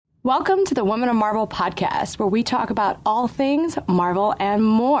Welcome to the Women of Marvel podcast, where we talk about all things Marvel and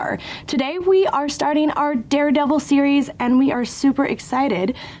more. Today, we are starting our Daredevil series, and we are super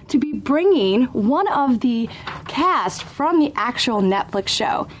excited to be bringing one of the cast from the actual Netflix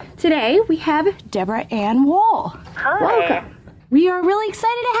show. Today, we have Deborah Ann Woll. Hi. Welcome. We are really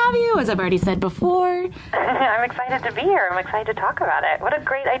excited to have you, as I've already said before. I'm excited to be here. I'm excited to talk about it. What a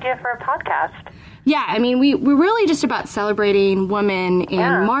great idea for a podcast. Yeah, I mean, we're really just about celebrating women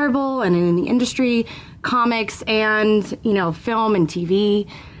in Marvel and in the industry, comics and, film and TV.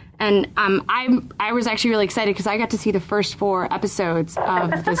 And I was actually really excited because I got to see the first 4 episodes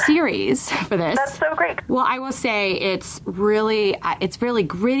of the series for this. That's so great. Well, I will say it's really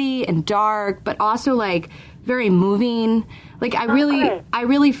gritty and dark, but also very moving. I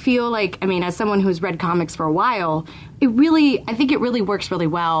really feel like, as someone who's read comics for a while, I think it really works really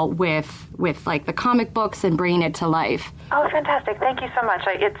well with the comic books and bringing it to life. Oh, fantastic. Thank you so much.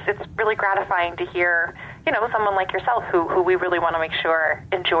 It's really gratifying to hear, someone like yourself who we really want to make sure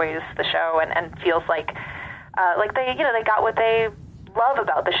enjoys the show and feels like they got what they love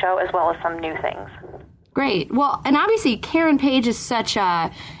about the show as well as some new things. Great. Well, and obviously Karen Page is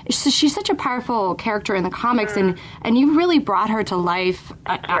she's such a powerful character in the comics, and you really brought her to life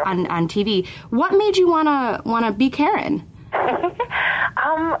on TV. What made you wanna be Karen? A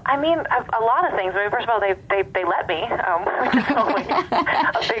lot of things. First of all, they let me, which is always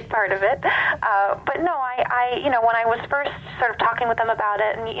a big part of it. But no, I when I was first sort of talking with them about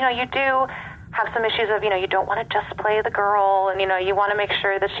it, and you do have some issues of, you don't want to just play the girl, and, you want to make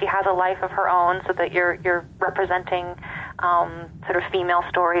sure that she has a life of her own so that you're representing sort of female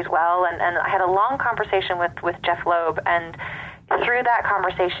stories well. And I had a long conversation with Jeff Loeb, and through that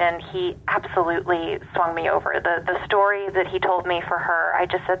conversation, he absolutely swung me over. The story that he told me for her, I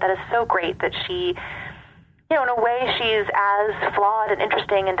just said, that is so great that she, in a way, she's as flawed and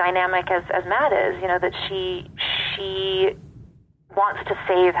interesting and dynamic as Matt is, that she wants to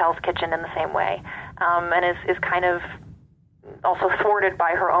save Hell's Kitchen in the same way, and is kind of also thwarted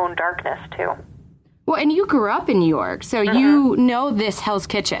by her own darkness, too. Well, and you grew up in New York, so you know this Hell's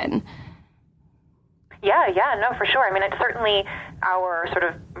Kitchen. Yeah, no, for sure. It's certainly our sort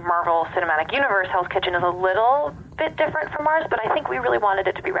of Marvel Cinematic Universe Hell's Kitchen is a little bit different from ours, but I think we really wanted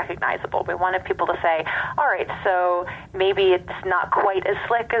it to be recognizable. We wanted people to say, all right, so maybe it's not quite as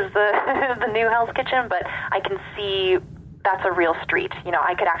slick as the new Hell's Kitchen, but I can see that's a real street.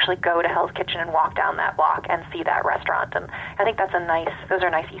 I could actually go to Hell's Kitchen and walk down that block and see that restaurant. And I think those are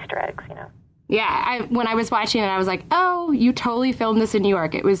nice Easter eggs, Yeah, when I was watching it, I was like, oh, you totally filmed this in New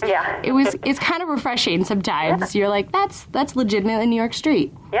York. It's kind of refreshing sometimes. You're like, that's legitimately New York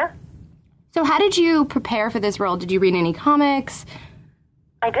street. Yeah. So how did you prepare for this role? Did you read any comics?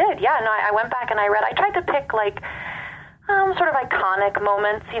 I did, yeah. No, I went back and I tried to pick sort of iconic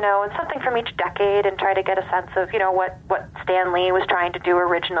moments, and something from each decade, and try to get a sense of, what Stan Lee was trying to do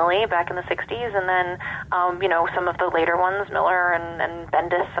originally back in the 60s, and then, some of the later ones, Miller and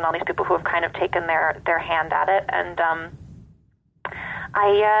Bendis and all these people who have kind of taken their hand at it. And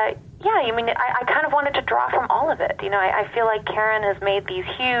I kind of wanted to draw from all of it. I feel like Karen has made these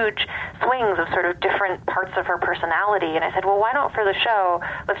huge swings of sort of different parts of her personality, and I said, well, why don't for the show,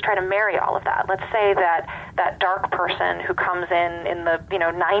 let's try to marry all of that. Let's say that dark person who comes in the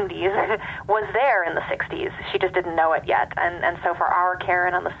 90s was there in the 60s. She just didn't know it yet. And so for our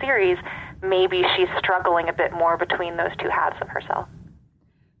Karen on the series, maybe she's struggling a bit more between those two halves of herself.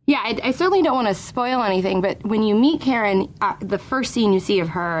 Yeah, I certainly don't want to spoil anything, but when you meet Karen, the first scene you see of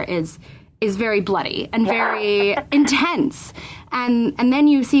her is very bloody and very intense. And then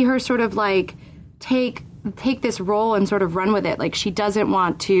you see her sort of take this role and sort of run with it. She doesn't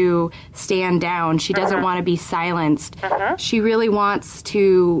want to stand down. She doesn't want to be silenced. She really wants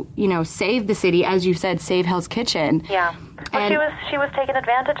to, save the city, as you said, save Hell's Kitchen. Yeah. Well, she was taken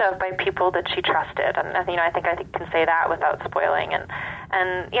advantage of by people that she trusted, and I think I can say that without spoiling. And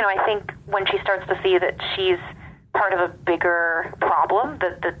I think when she starts to see that she's part of a bigger problem,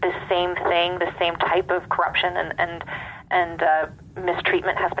 that this same thing, the same type of corruption and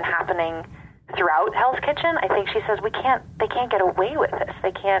mistreatment has been happening throughout Hell's Kitchen, I think she says they can't get away with this.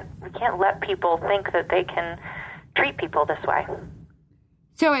 We can't let people think that they can treat people this way.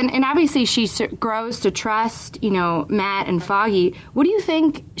 So, and obviously she grows to trust, Matt and Foggy. What do you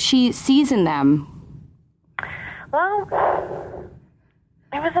think she sees in them? Well,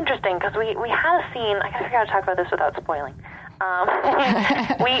 it was interesting because we had a scene. I gotta figure out how to talk about this without spoiling.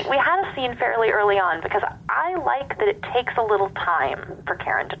 We had a scene fairly early on because I like that it takes a little time for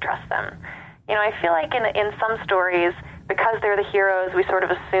Karen to trust them. I feel like in some stories, because they're the heroes, we sort of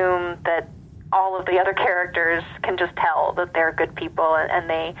assume that all of the other characters can just tell that they're good people, and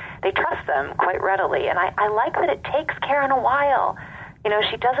they trust them quite readily. And I like that it takes Karen a while. You know,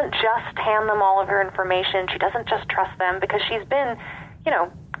 she doesn't just hand them all of her information. She doesn't just trust them, because she's been, you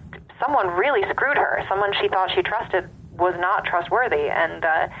know, someone really screwed her. Someone she thought she trusted was not trustworthy, and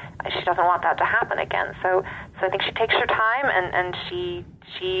she doesn't want that to happen again. So I think she takes her time, and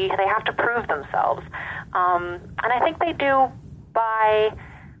they have to prove themselves. And I think they do by,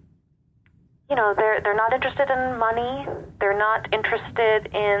 you know, they're not interested in money. They're not interested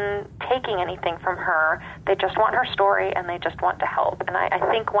in taking anything from her. They just want her story, and they just want to help. And I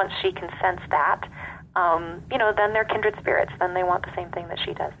think once she can sense that, you know, then they're kindred spirits. Then they want the same thing that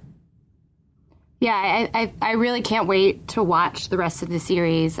she does. Yeah, I really can't wait to watch the rest of the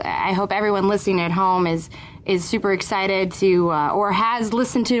series. I hope everyone listening at home is super excited to, or has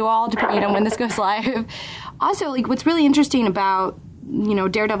listened to all, depending on when this goes live. Also, like, what's really interesting about, you know,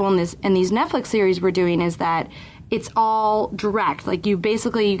 Daredevil and these Netflix series we're doing is that it's all direct. Like, you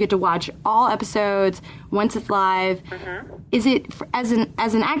get to watch all episodes once it's live. Mm-hmm. Is it, as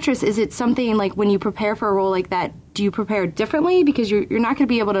an actress, is it something like when you prepare for a role like that, do you prepare differently? Because you're not going to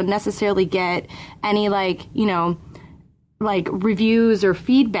be able to necessarily get any, like, you know, like reviews or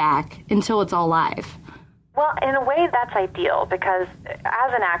feedback until it's all live. Well, in a way, that's ideal, because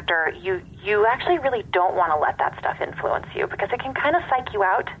as an actor, you actually really don't want to let that stuff influence you, because it can kind of psych you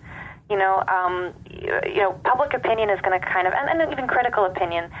out. You know, public opinion is going to kind of, and even critical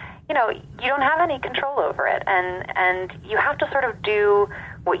opinion, you know, you don't have any control over it, and you have to sort of do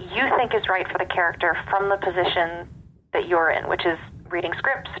what you think is right for the character from the position that you're in, which is reading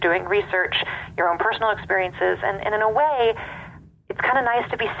scripts, doing research, your own personal experiences, and in a way, it's kind of nice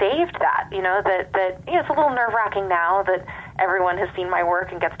to be saved that, you know, that you know, it's a little nerve-wracking now that everyone has seen my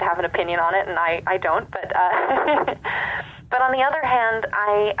work and gets to have an opinion on it, and I don't, but but on the other hand,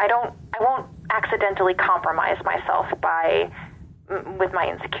 I won't accidentally compromise myself with my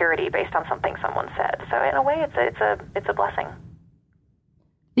insecurity based on something someone said. So in a way, it's a blessing.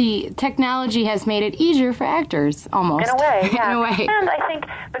 The technology has made it easier for actors, almost. In a way, yeah. In a way. And I think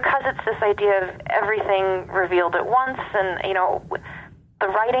because it's this idea of everything revealed at once, and, you know, the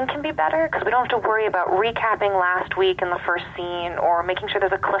writing can be better because we don't have to worry about recapping last week in the first scene, or making sure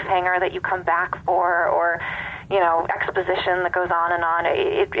there's a cliffhanger that you come back for, or, you know, exposition that goes on and on.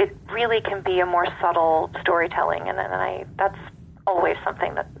 It really can be a more subtle storytelling, and that's always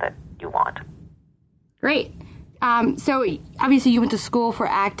something that you want. Great. So obviously you went to school for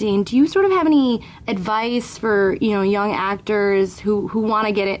acting. Do you sort of have any advice for, you know, young actors who want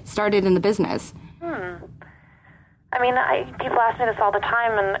to get it started in the business? I mean, people ask me this all the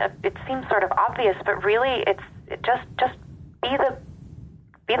time, and it seems sort of obvious, but really, it just be the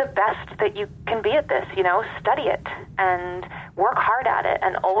best that you can be at this. You know, study it and work hard at it,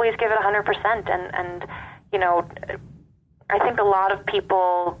 and always give it 100%. And you know, I think a lot of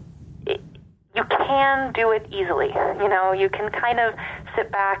people, you can do it easily. You know, you can kind of sit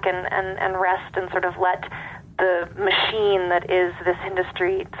back and rest and sort of let the machine that is this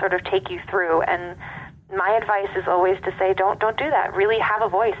industry sort of take you through. And my advice is always to say, don't do that. Really have a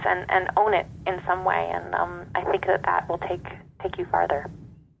voice and own it in some way. And I think that will take you farther.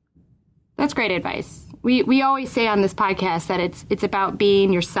 That's great advice. We always say on this podcast that it's about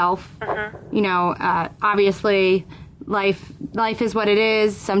being yourself. Mm-hmm. You know, obviously life is what it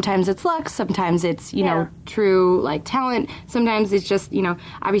is. Sometimes it's luck. Sometimes it's, you know, true, like, talent. Sometimes it's just, you know,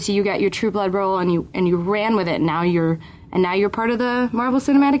 obviously you got your True Blood role and you ran with it. And now you're part of the Marvel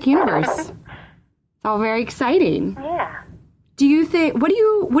Cinematic Universe. It's all very exciting. Yeah. Do you think, what do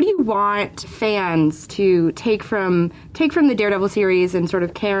you want fans to take from the Daredevil series and sort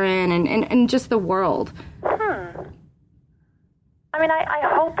of Karen and just the world? I mean, I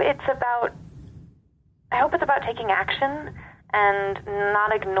hope it's about taking action and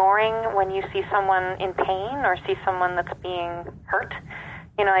not ignoring when you see someone in pain or see someone that's being hurt.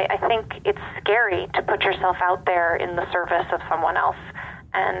 You know, I think it's scary to put yourself out there in the service of someone else.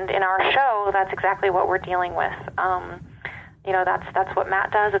 And in our show, that's exactly what we're dealing with. You know, that's what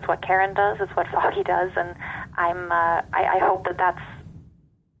Matt does. It's what Karen does. It's what Foggy does. And I hope that that's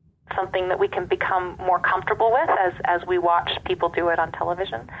something that we can become more comfortable with as we watch people do it on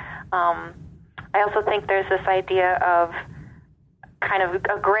television. I also think there's this idea of kind of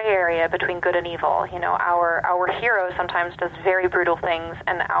a gray area between good and evil. You know, our hero sometimes does very brutal things,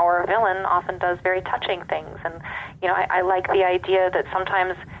 and our villain often does very touching things. And, you know, I like the idea that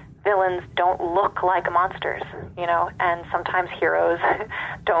sometimes villains don't look like monsters, you know, and sometimes heroes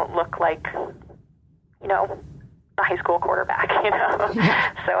don't look like, you know, a high school quarterback, you know.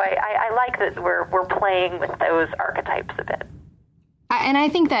 So I like that we're playing with those archetypes a bit. And I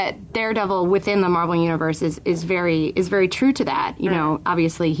think that Daredevil within the Marvel Universe is very true to that. You know,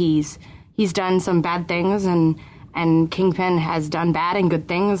 obviously he's done some bad things, and Kingpin has done bad and good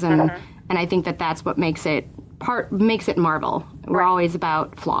things, and I think that that's what makes it Marvel. We're always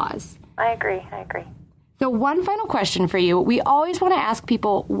about flaws. I agree. So one final question for you. We always want to ask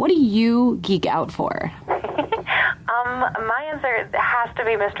people, what do you geek out for? My answer has to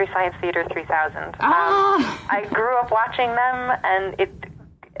be Mystery Science Theater 3000. I grew up watching them, and it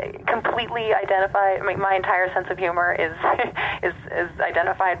completely identified. My entire sense of humor is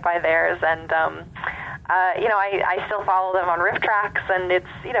identified by theirs, and I still follow them on riff tracks, and it's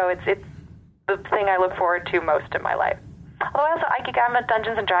the thing I look forward to most in my life. Although I'm a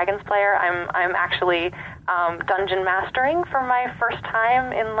Dungeons and Dragons player. I'm actually dungeon mastering for my first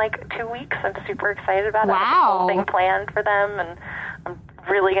time in like 2 weeks. I'm super excited about it. I have the whole thing planned for them, and I'm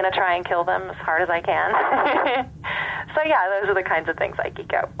really going to try and kill them as hard as I can. So yeah, those are the kinds of things I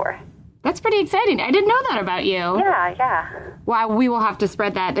geek out for. That's pretty exciting. I didn't know that about you. Yeah. Wow, we will have to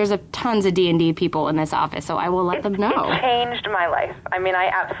spread that. There's tons of D&D people in this office, so I will let them know. It changed my life. I mean, I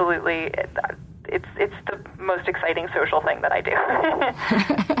absolutely... It's the most exciting social thing that I do.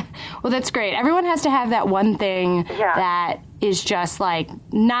 Well, that's great. Everyone has to have that one thing that is just like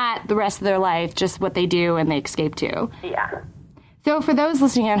not the rest of their life, just what they do and they escape to. Yeah. So for those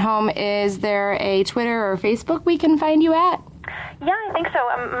listening at home, is there a Twitter or Facebook we can find you at? Yeah, I think so.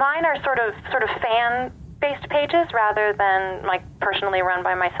 Mine are sort of fan-based pages rather than like personally run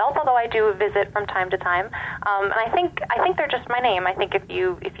by myself. Although I do visit from time to time, and I think they're just my name. I think if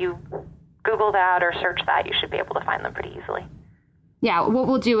you Google that or search that, you should be able to find them pretty easily. Yeah, what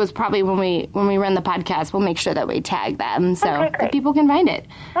we'll do is probably when we run the podcast, we'll make sure that we tag them so that people can find it.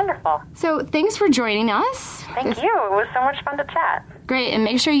 Wonderful. So thanks for joining us. Thank you. It was so much fun to chat. Great, and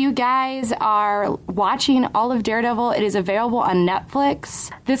make sure you guys are watching all of Daredevil. It is available on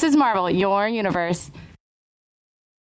Netflix. This is Marvel, your universe.